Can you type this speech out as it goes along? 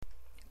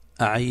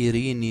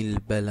أعيريني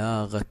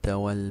البلاغة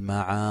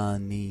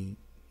والمعاني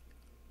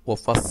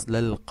وفصل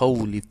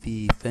القول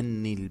في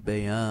فن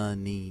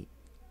البيان،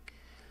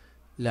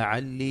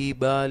 لعلي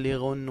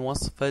بالغ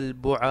وصف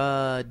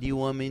البعاد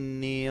ومن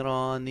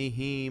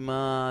نيرانه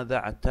ماذا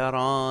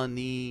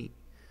اعتراني.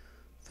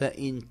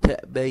 فإن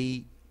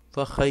تأبي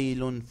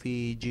فخيل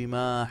في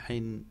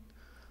جماح،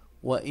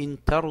 وإن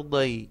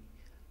ترضي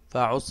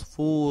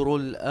فعصفور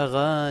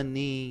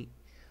الأغاني.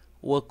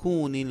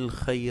 وكوني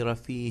الخير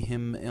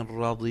فيهم إن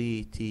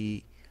رضيت،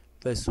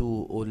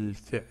 فسوء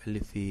الفعل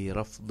في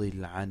رفض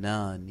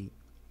العنان.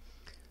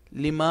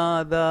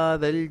 لماذا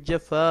ذا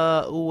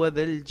الجفاء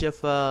وذا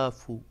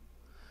الجفاف؟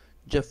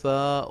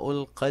 جفاء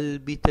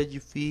القلب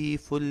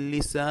تجفيف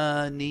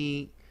اللسان.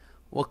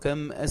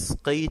 وكم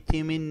أسقيت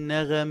من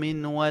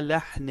نغم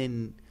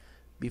ولحن،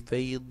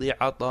 بفيض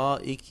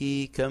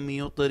عطائك كم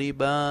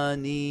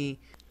يطربان.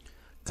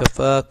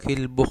 كفاك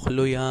البخل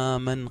يا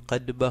من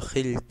قد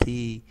بخلت،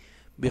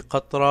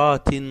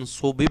 بقطرات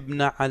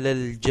صببن على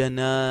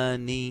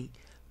الجنان.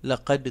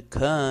 لقد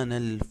كان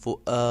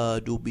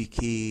الفؤاد بك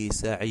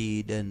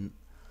سعيدا،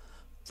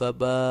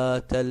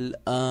 فبات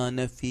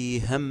الآن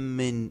في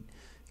هم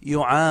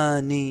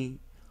يعاني.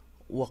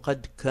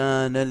 وقد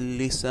كان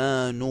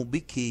اللسان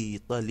بك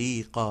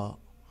طليقا،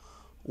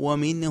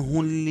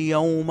 ومنه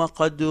اليوم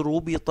قد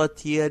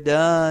ربطت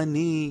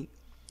يداني.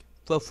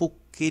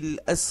 ففك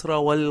الأسر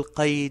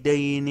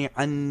والقيدين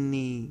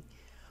عني،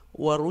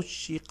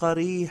 ورش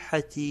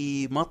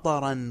قريحتي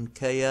مطرا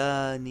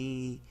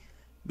كياني.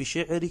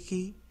 بشعرك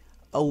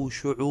أو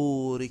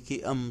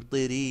شعورك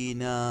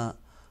أمطرينا،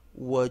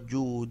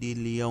 وجود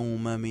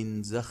اليوم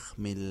من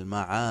زخم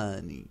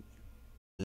المعاني.